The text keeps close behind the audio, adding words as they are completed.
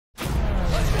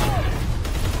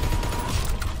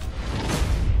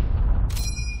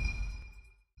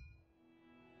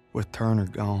With Turner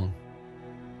gone,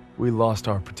 we lost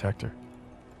our protector.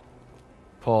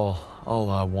 Paul, all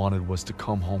I wanted was to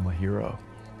come home a hero.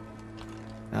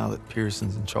 Now that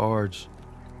Pearson's in charge,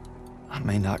 I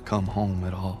may not come home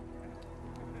at all.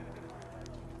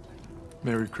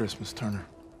 Merry Christmas, Turner.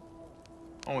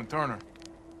 Oh, and Turner.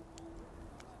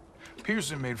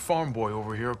 Pearson made farm boy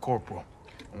over here a corporal.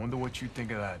 I wonder what you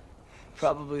think of that.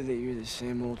 Probably that you're the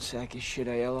same old sack of shit,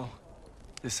 Aiello.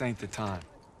 This ain't the time.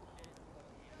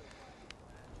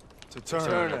 To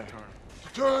Turner.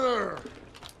 Turner!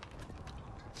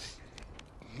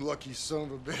 Lucky son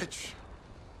of a bitch.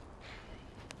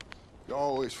 You're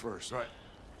always first. Right.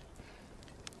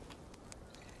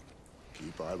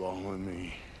 Keep eyeballing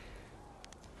me.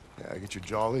 Yeah, get your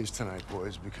jollies tonight,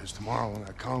 boys, because tomorrow when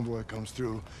that convoy comes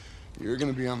through, you're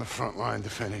gonna be on the front line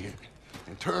defending it.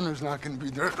 And Turner's not gonna be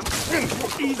there.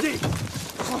 Easy!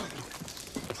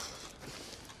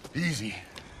 Easy.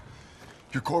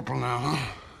 You're corporal now,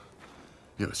 huh?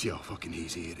 Yeah, see how fucking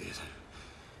easy it is.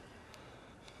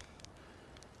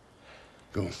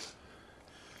 Go.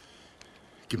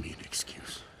 Give me an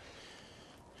excuse.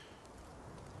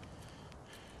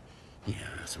 Yeah,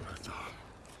 that's what I thought.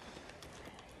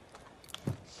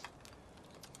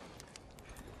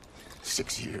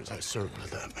 6 years I served with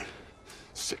them.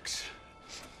 6.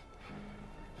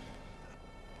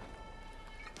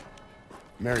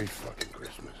 Merry fucking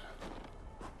Christmas.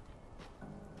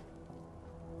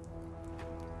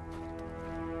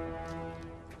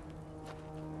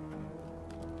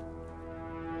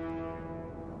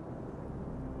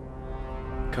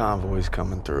 Convoy's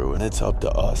coming through, and it's up to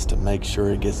us to make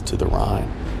sure it gets to the Rhine.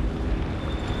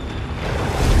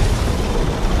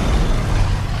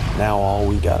 Now all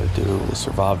we gotta do is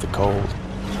survive the cold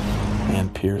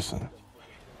and Pearson.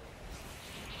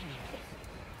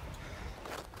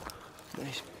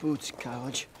 Nice boots,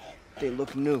 College. They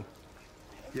look new.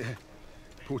 Yeah.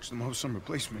 Poached them off some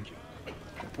replacement.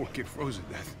 That poor kid froze to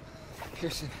death.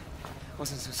 Pearson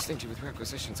wasn't so stingy with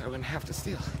requisitions, I wouldn't have to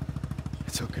steal.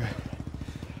 It's okay.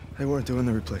 They weren't doing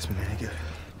the replacement any good.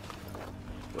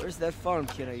 Where's that farm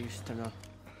kid I used to know?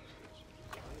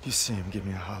 You see him, give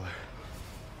me a holler.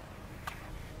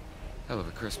 Hell of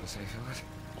a Christmas, eh,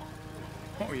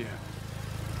 Philip? Oh, yeah.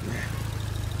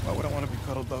 Why would I want to be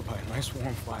cuddled up by a nice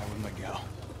warm fire with my gal?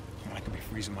 When I could be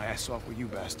freezing my ass off with you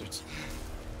bastards.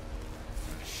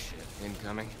 Shit,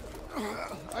 incoming.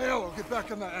 Aiello, get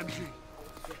back on that MG.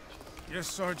 Yes,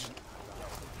 Sergeant.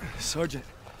 Sergeant,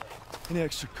 any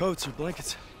extra coats or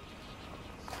blankets?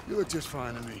 You look just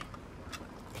fine to me.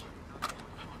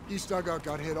 East dugout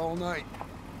got hit all night.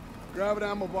 Grab an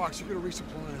ammo box, you're gonna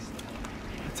resupply.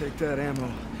 Take that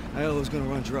ammo. Aiello's gonna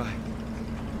run dry.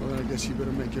 Well, then I guess you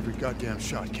better make every goddamn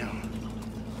shot count.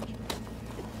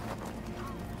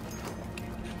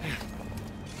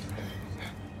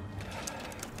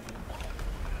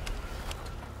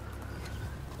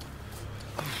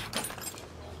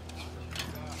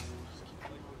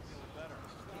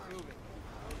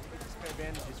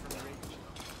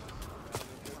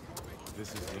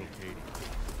 This is little Katie.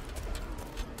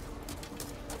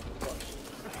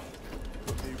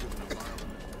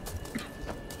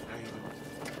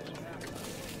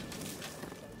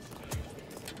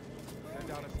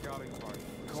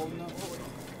 Cold enough?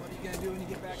 What are you gonna do when you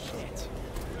get back? Shit.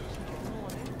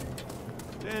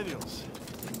 Daniels,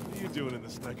 what are you doing in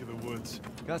this neck of the woods?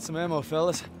 Got some ammo,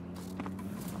 fellas.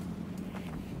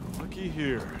 Looky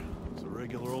here. It's a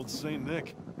regular old Saint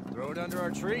Nick. Throw it under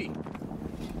our tree.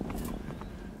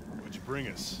 What'd you bring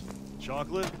us?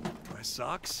 Chocolate? My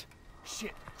socks?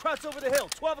 Shit. Krauts over the hill,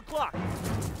 12 o'clock.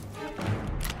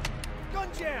 Gun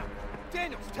jam!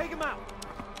 Daniels, take him out.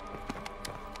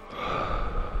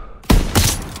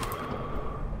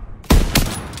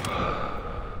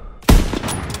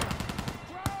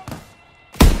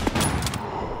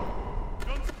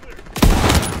 Guns clear.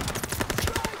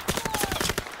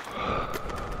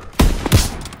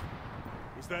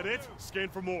 Was that it? Scan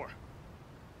for more.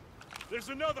 There's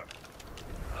another!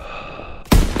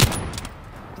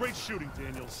 Great shooting,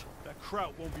 Daniels. That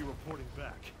Kraut won't be reporting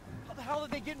back. How the hell are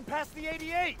they getting past the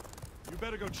 88? You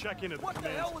better go check in at the What the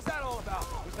command. hell was that all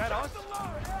about? Was that us?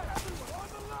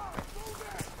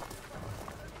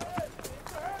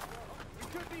 We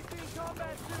could be seeing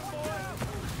combat soon, boys.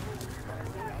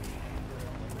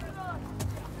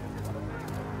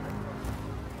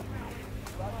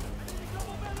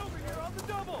 Double man over here on the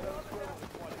double.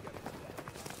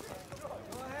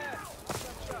 Go ahead.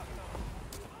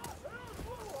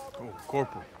 Oh,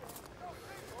 Corporal.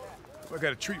 I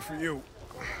got a treat for you.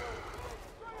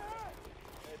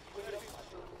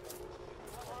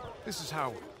 This is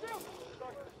Howard.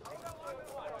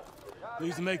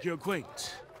 Pleased to make your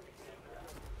acquaintance.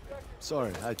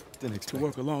 Sorry, I didn't To expect...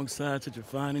 work alongside such a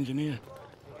fine engineer.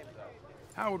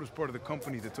 Howard was part of the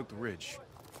company that took the ridge.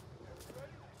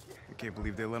 I can't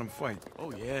believe they let him fight.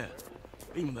 Oh, yeah.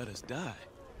 They even let us die.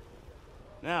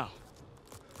 Now,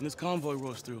 when this convoy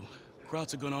rolls through,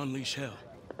 Krauts are gonna unleash hell.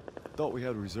 Thought we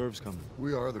had reserves coming.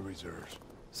 We are the reserves.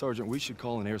 Sergeant, we should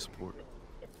call in air support.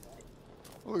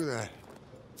 Oh, look at that.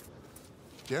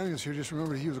 Daniels here just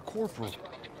remembered he was a corporal.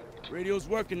 Radio's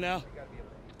working now.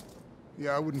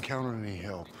 Yeah, I wouldn't count on any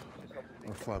help.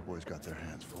 Our flatboys got their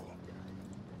hands full.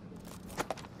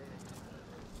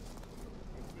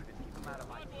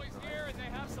 Boys here and they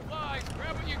have supplies.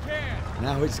 Grab what you can.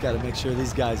 Now we just gotta make sure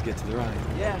these guys get to the Rhine.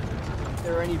 Yeah, if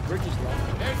there are any bridges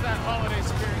left. There's that holiday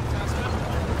spirit, Testa.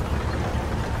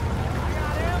 I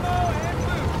got ammo and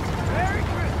loot. Merry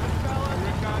Christmas, fellas.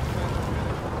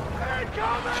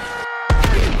 Incoming!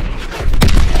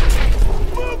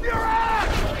 Move your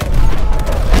ass!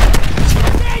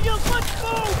 Daniels, let's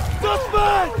move!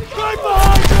 Dustman! Right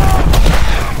behind you!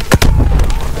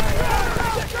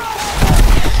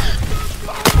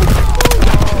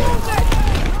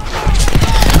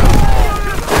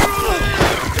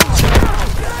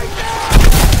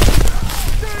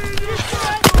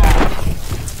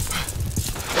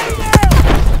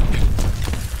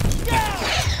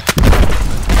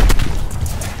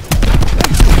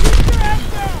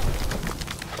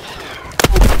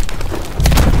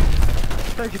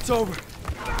 I think it's over.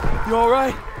 You all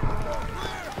right?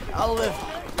 I'll live.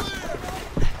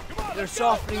 They're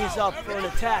softening us up for an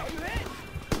attack.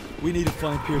 We need to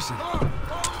find Pearson.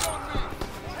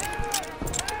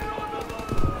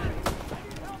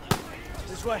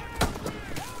 This way.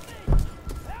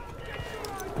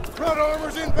 Front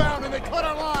armor's inbound and they cut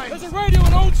our lines! There's a radio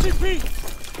and old CP.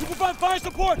 You provide fire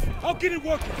support. I'll get it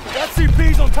working. That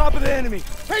CP's on top of the enemy.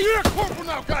 Hey, you're a corporal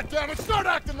now, goddammit! Start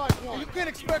acting like one! You can't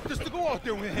expect us to go out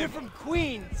there with We're him. from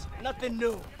Queens. Nothing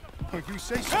new. You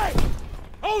say so? Hey!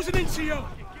 I was an NCO.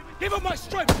 Give up my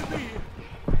stripes to be here.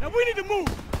 Now we need to move.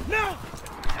 Now!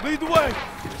 Lead the way.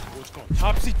 What's going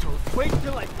topsy-turvy? Wait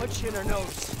till I punch you in her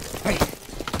nose. Hey,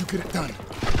 you get it done.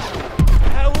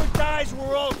 Howard dies,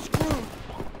 we're all screwed.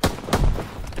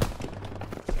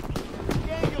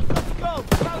 Daniels, let's go.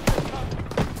 Krauts are coming.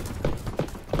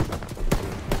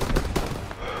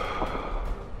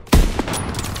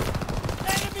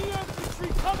 Enemy infantry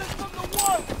coming from the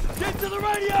one. Get to the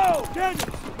radio! Daniels,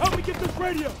 help me get this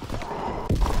radio.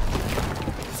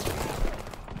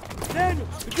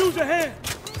 Daniels, could use a hand.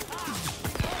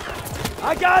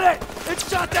 I got it! It's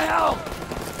shot to hell!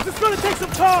 This is gonna take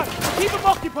some time. Keep them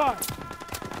occupied.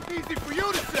 Easy for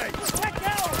you to say. Check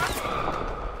out.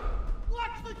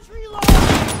 Watch the tree line.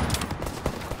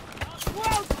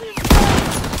 Well, see.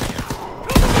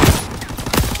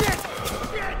 Shit!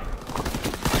 Shit!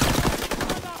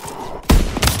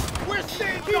 We're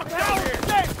staying Keep Howard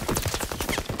safe.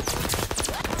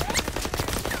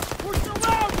 We're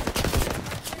surrounded.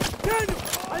 Daniels,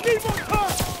 I need more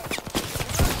time.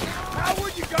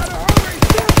 Howard, you gotta hurry!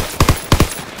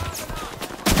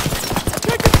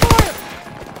 Taking fire!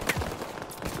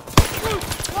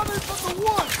 Troops coming from the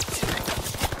one.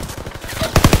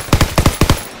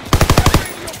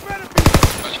 You better be...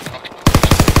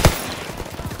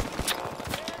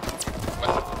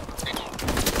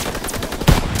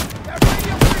 That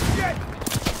radio is shit!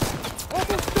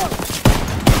 Almost done.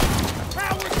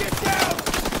 Howard, get down!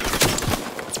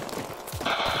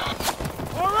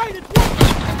 All right, it's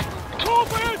working. Call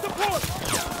for air support.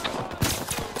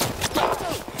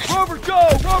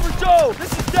 Rover Joe!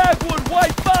 This is Dagwood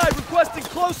White 5 requesting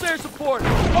close air support.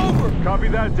 Over! Copy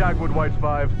that, Dagwood White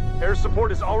 5. Air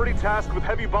support is already tasked with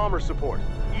heavy bomber support.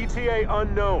 ETA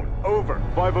unknown. Over.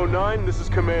 509, this is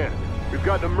command. We've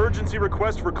got an emergency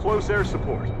request for close air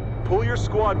support. Pull your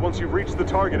squad once you've reached the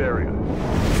target area.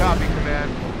 Copy,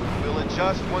 Command. We'll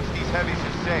adjust once these heavies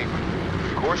are safe.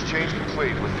 Course change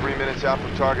complete. We're 3 minutes out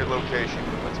from target location.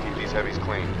 Let's keep these heavies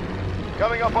clean.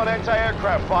 Coming up on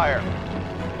anti-aircraft fire.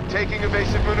 Taking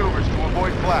evasive maneuvers to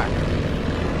avoid flak.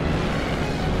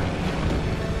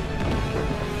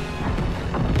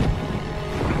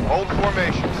 Hold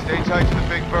formation. Stay tight to the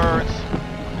big birds.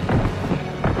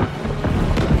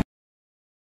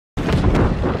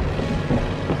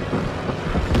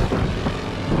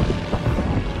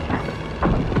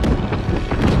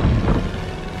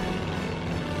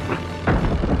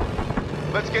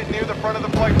 Let's get near the front of the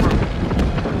flight room.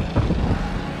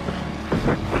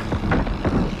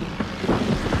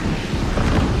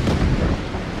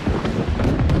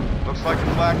 Looks like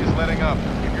the flak is letting up.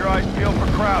 Keep your eyes peeled for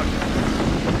crowds.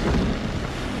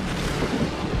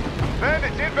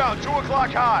 Bandits inbound, 2 o'clock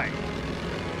high.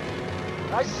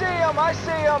 I see him! I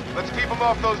see him! Let's keep him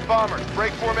off those bombers.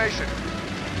 Break formation.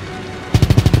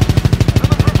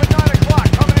 Another group at 9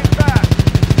 o'clock, coming in fast.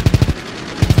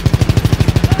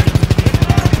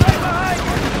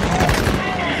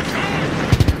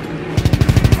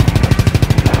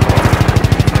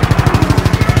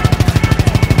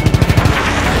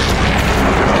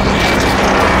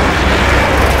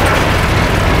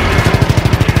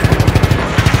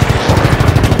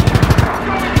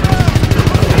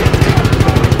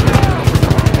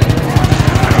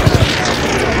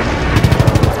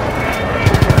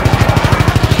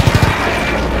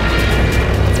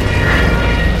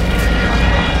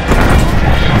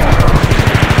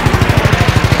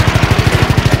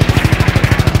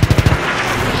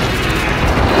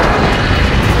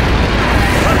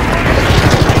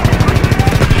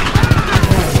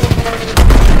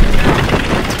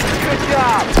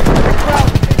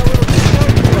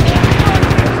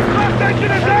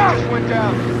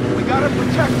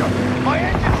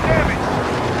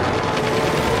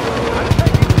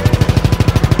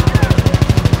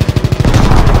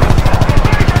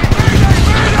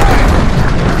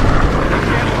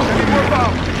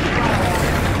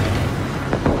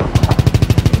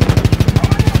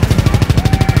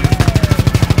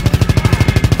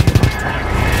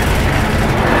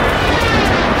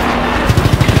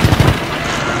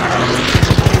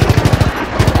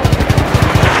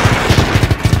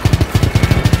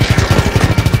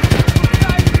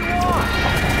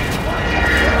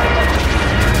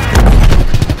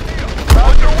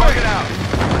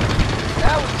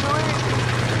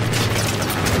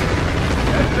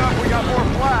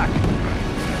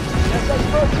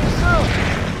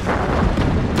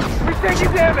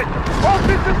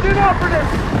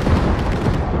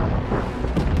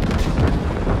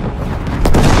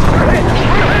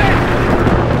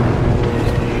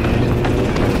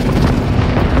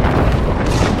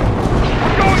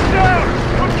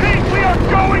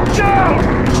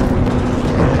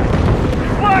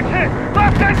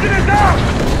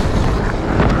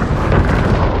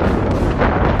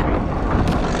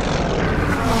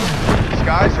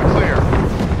 Skies are clear.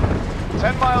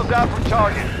 10 miles out from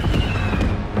target.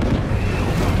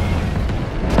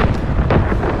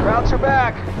 Routes are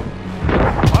back.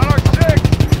 On our 6.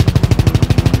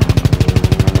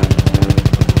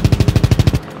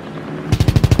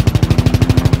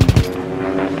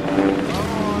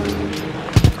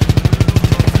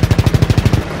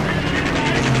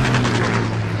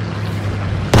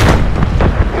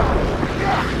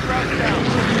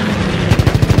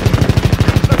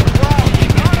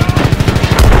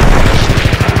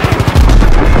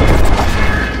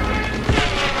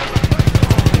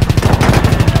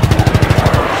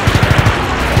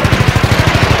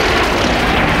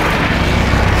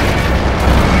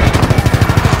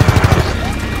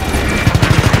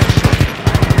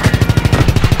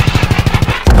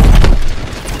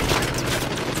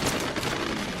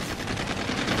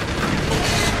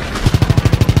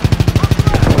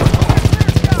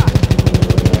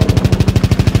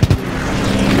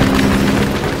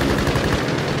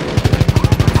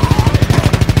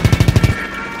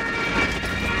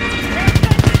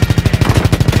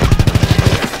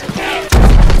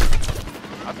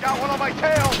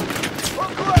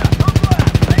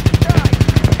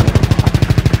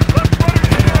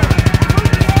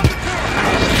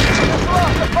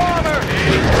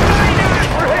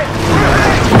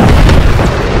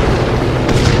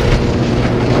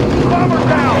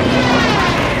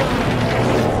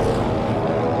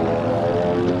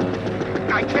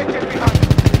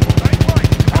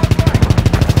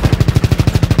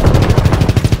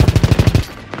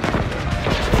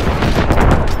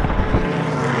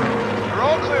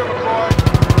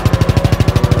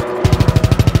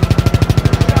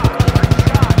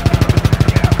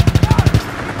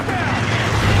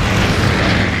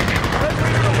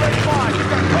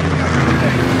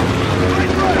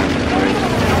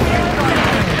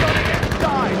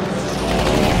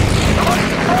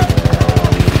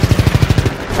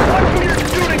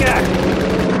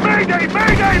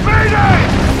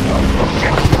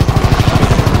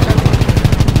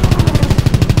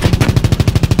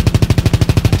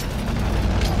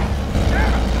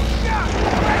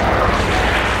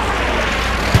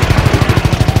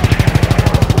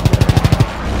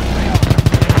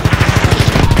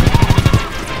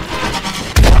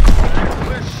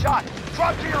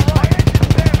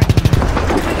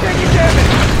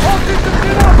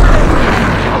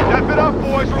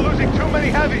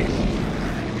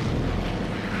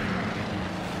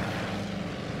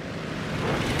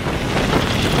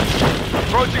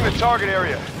 Approaching the target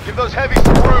area. Give those heavies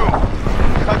some room.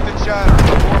 Cut the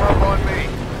chatter. Form up on me.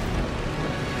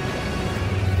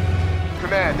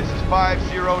 Command, this is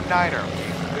 509er.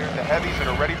 We've cleared the heavies and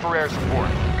are ready for air support.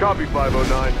 Copy,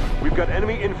 509. We've got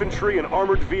enemy infantry and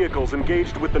armored vehicles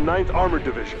engaged with the 9th Armored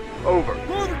Division. Over.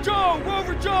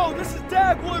 Rover Joe, this is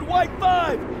Dagwood, White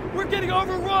 5. We're getting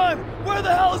overrun. Where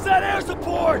the hell is that air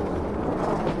support?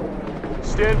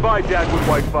 Stand by, Dagwood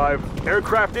White 5.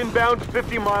 Aircraft inbound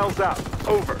 50 miles out.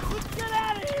 Over. Let's get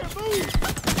out of here, move!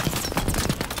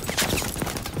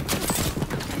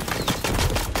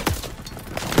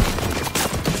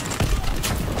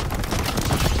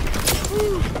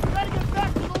 Gotta get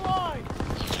back to the line!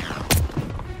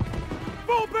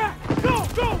 Fall back! Go,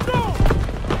 go, go!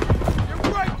 You're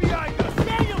right behind us!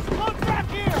 Daniels, come back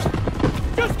here!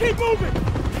 Just keep moving!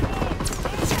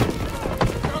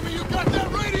 Tell me you got that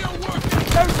radio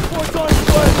working! Air support's on its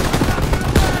way!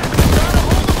 Gotta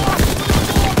hold them off a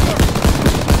little longer!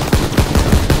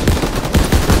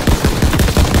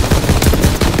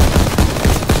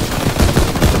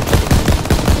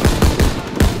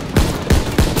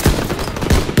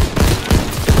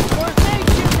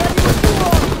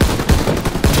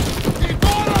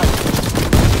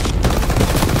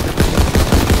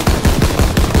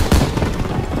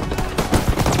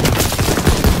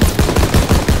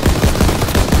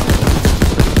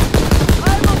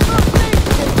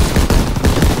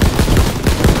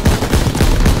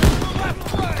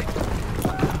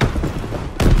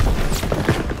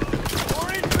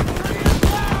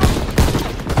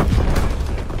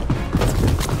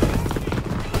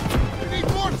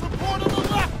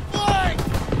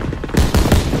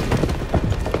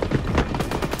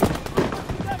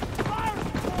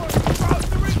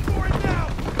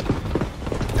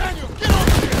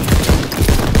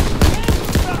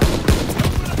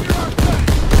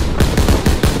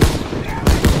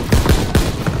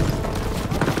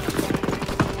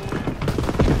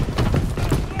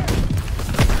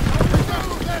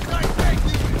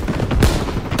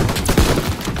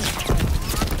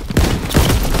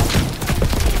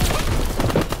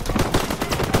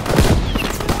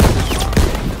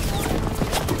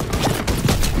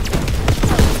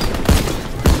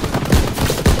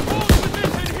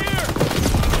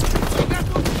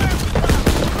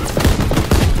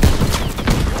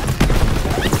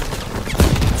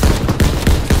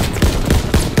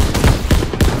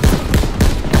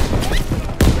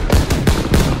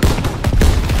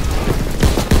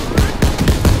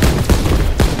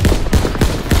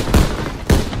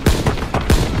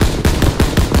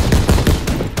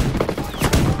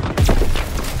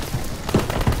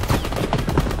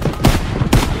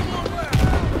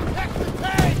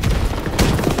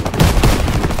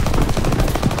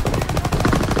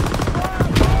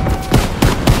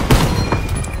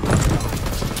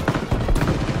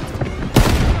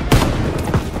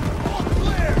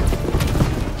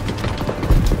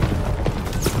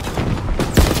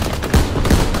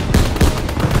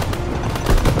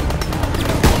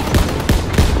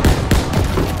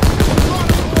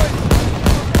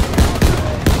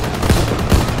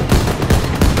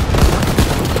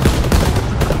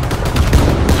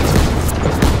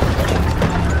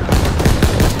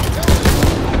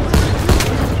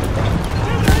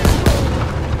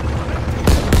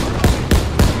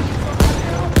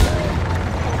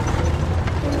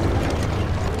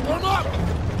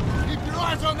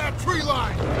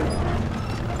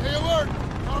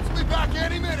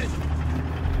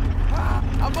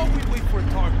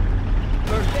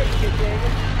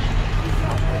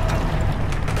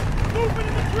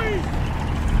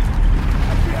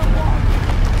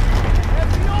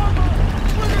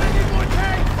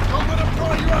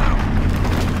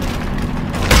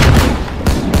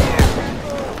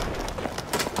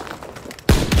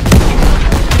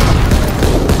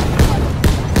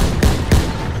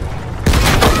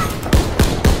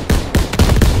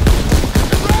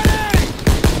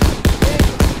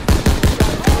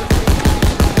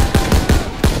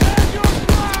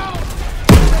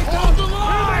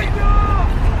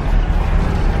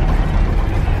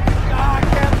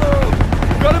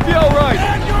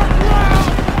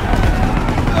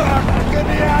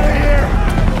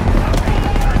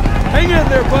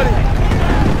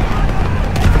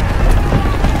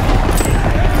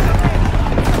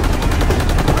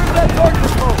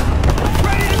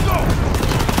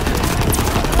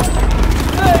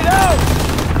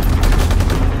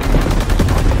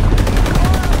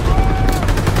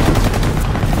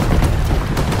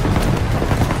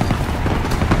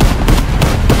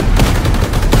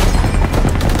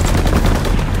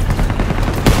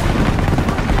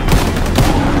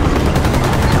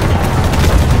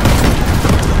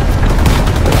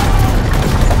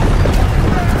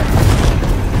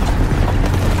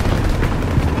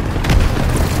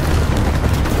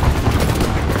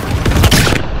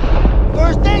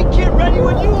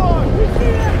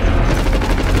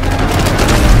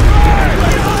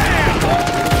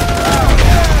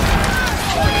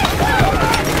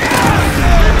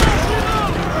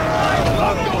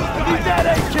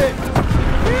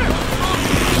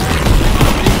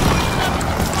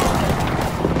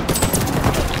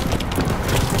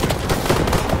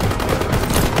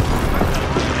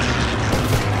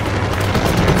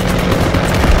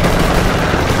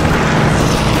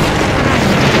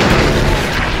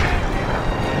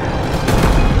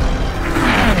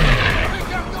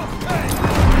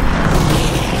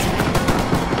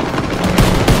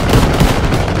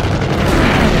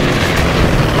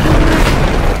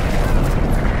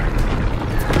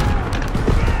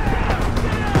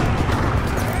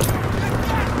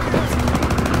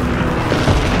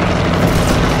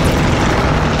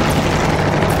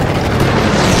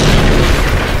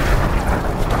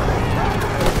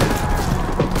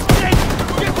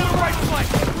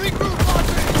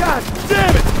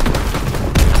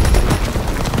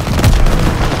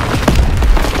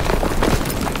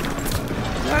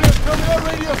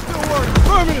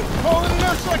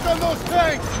 those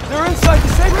tanks! They're inside the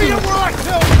safety. Bring them where I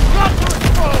tell you! Not to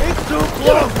explode! It's too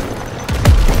close.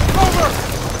 Over!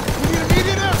 We need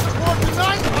immediate air support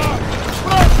tonight!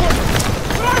 What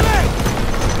are we?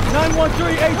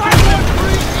 913 820.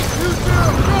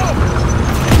 913-820! Go!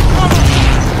 Cover!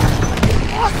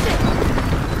 Austin!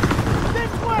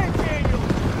 This way, Daniel!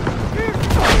 Here's the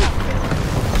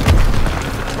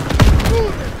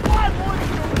move it! Why won't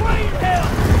you rain hell?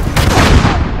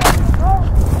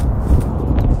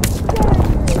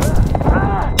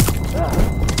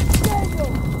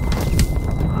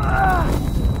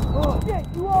 Shit,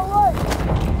 you alright?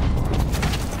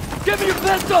 Give me your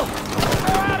pistol!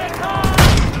 We're out of time!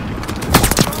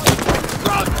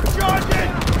 Drugs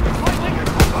charging!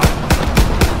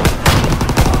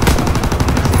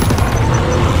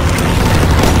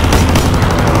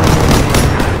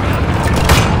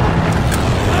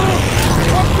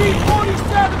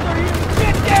 T-47s are here!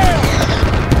 Get down!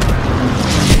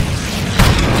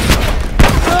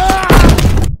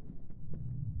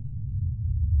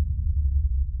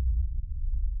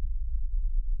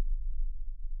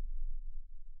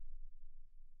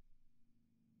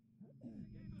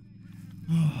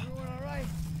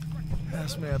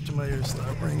 Ask me after my ears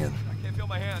start ringing. I can't feel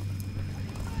my hand.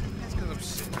 That's because I'm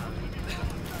sitting on it.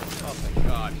 Oh, thank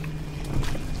God.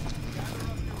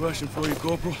 Question for you,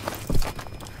 Corporal.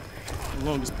 How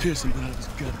long has Pearson been out of his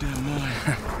goddamn mind?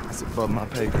 It's above my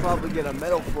pay grade. Probably get a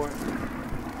medal for it.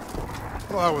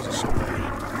 Well, that wasn't so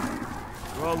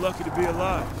bad. We're all lucky to be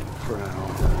alive. For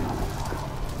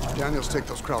now. Daniels, take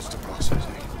those crowds to boxes,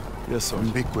 eh? Yes, sir.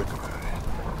 And be quick about it.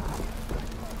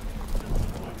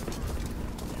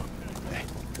 Hey,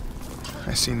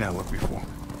 I seen that look before.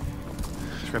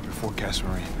 It's right before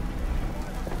Gasoline.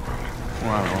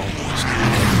 Wow, almost.